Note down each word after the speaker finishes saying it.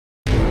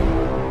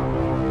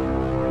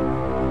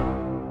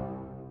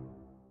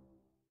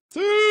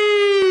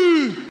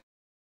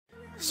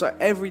So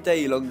every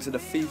day you log into the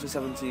FIFA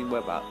 17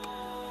 web app,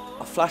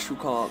 a flash will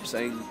come up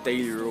saying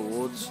daily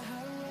rewards.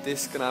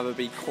 This can either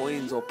be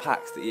coins or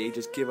packs that EA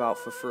just give out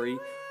for free.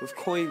 With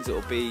coins it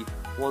will be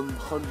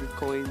 100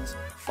 coins,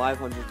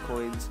 500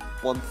 coins,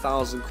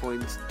 1000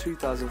 coins,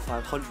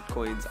 2500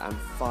 coins and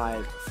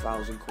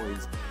 5000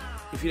 coins.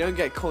 If you don't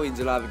get coins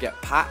you'll either get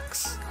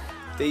packs.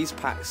 These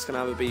packs can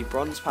either be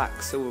bronze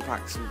packs, silver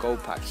packs and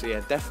gold packs. So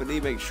yeah,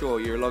 definitely make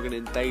sure you're logging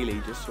in daily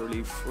just to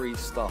relieve free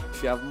stuff.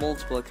 If you have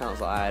multiple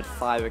accounts, like I had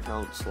 5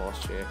 accounts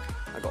last year,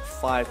 I got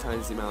 5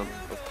 times the amount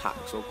of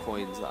packs or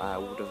coins that I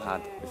would have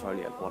had if I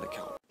only had 1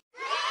 account.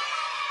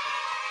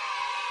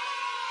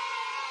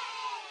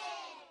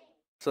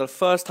 So the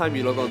first time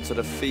you log on to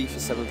the FIFA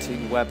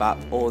 17 web app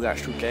or the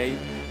actual game,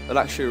 they'll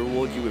actually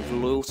reward you with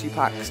loyalty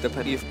packs.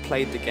 Depending if you've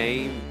played the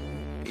game,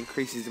 it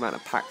increases the amount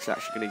of packs you're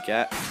actually going to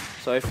get.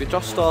 So if you're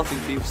just starting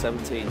FIFA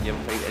 17, you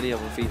haven't played any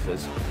other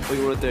FIFAs, what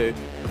you want to do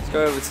is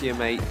go over to your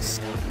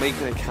mates, make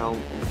an account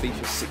on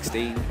FIFA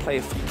 16, play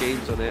a few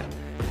games on it,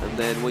 and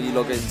then when you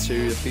log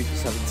into the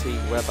FIFA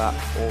 17 web app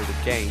or the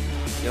game,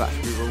 you'll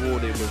actually be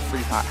rewarded with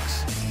free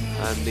packs.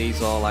 And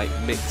these are like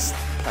mixed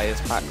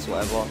players packs,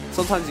 whatever.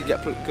 Sometimes you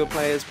get good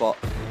players, but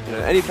you know,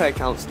 any player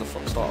counts in the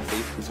start of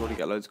FIFA because you want to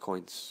get loads of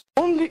coins.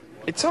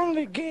 It's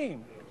only a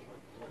game.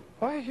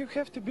 Why you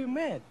have to be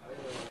mad?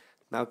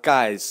 Now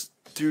guys,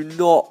 do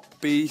not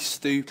be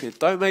stupid.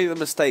 Don't make the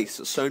mistakes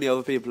that so many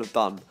other people have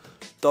done.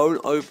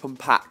 Don't open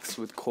packs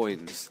with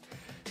coins.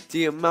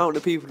 The amount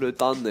of people who have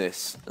done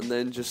this and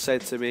then just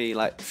said to me,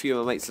 like a few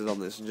of my mates have done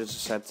this and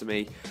just said to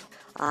me,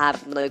 I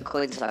have no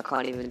coins so I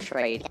can't even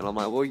trade. and I'm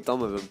like, what have you done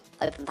with them?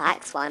 Open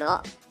packs, why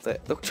not?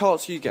 The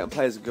chance you getting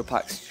players with good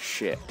packs is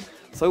shit.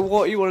 So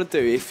what you want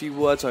to do if you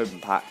were to open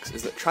packs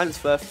is that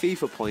transfer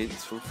FIFA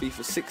points from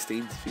FIFA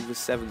 16 to FIFA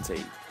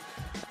 17.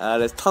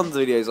 There's tons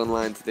of videos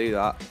online to do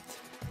that,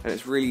 and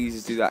it's really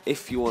easy to do that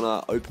if you want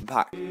to open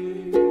pack. One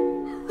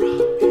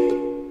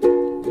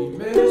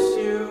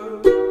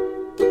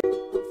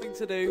thing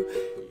to do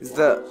is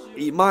that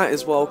you might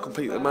as well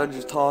complete the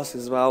manager's task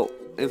as well.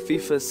 In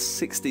FIFA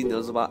 16 there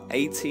was about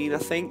 18 I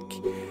think,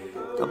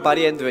 and by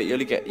the end of it you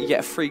get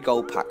a free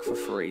gold pack for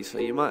free, so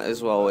you might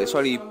as well. It's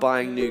only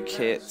buying new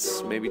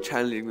kits, maybe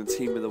challenging the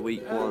team of the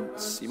week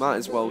once, you might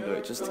as well do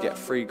it just to get a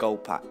free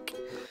gold pack.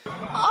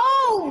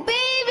 Oh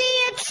baby,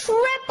 a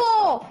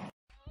triple!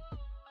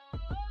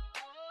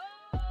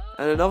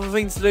 And another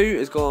thing to do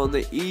is go on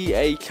the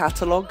EA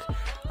catalogue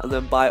and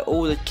then buy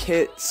all the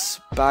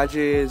kits,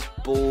 badges,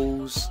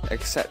 balls,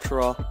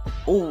 etc.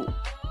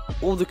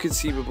 All the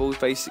consumables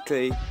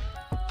basically,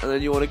 and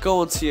then you want to go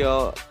onto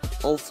your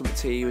ultimate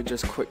team and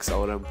just quick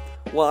sell them.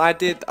 Well, I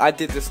did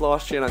this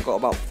last year and I got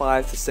about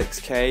 5 to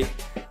 6k,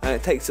 and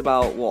it takes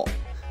about what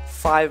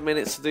 5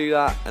 minutes to do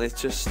that, and it's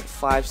just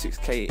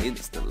 5-6k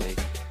instantly.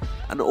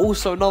 And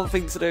also another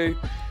thing to do,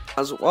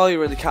 as while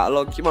you're in the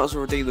catalogue, you might as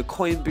well redeem the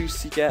coin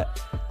boosts you get.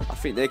 I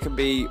think they can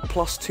be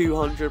plus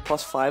 200,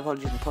 plus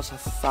 500 and plus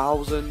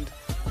 1000.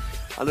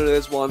 I know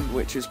there's one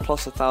which is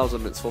plus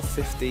 1000, it's for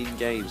 15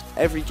 games.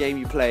 Every game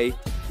you play,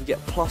 you get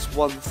plus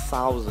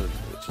 1000,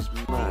 which is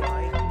mad.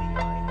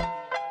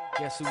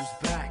 Guess who's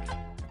back?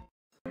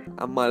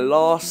 And my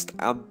last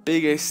and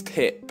biggest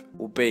tip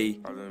will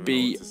be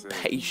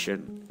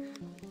patient.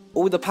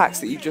 All the packs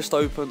that you just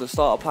opened, the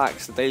starter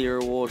packs, the daily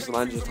rewards, the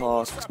manager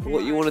tasks,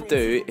 what you want to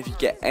do, if you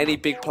get any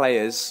big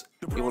players,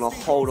 you want to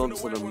hold on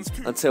to them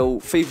until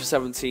FIFA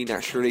 17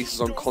 actually releases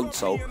on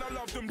console.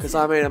 Because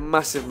I made a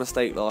massive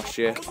mistake last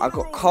year. I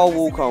got Carl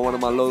Walker on one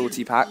of my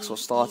loyalty packs or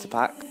starter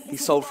pack. He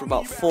sold for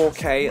about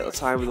 4k at the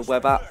time of the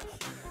web app.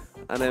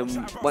 And then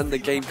when the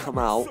game come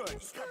out,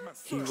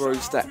 he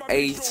rose to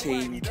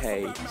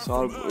 18k. So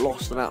I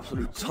lost an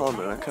absolute ton,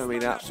 and I could have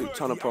made an absolute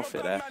ton of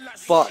profit there.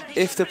 But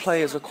if the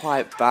players are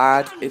quite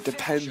bad, it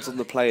depends on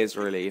the players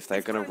really, if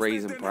they're going to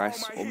raise in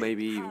price or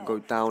maybe even go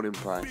down in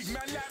price.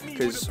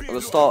 Because at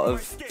the start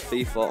of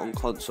FIFA on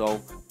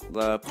console,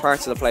 the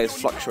price of the players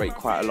fluctuate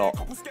quite a lot,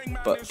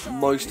 but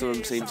most of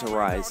them seem to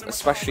rise,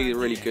 especially the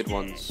really good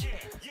ones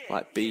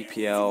like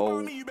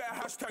BPL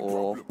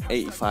or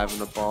 85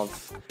 and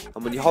above.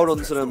 And when you hold on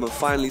to them and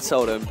finally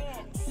sell them,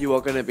 you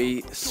are going to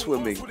be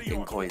swimming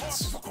in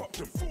coins.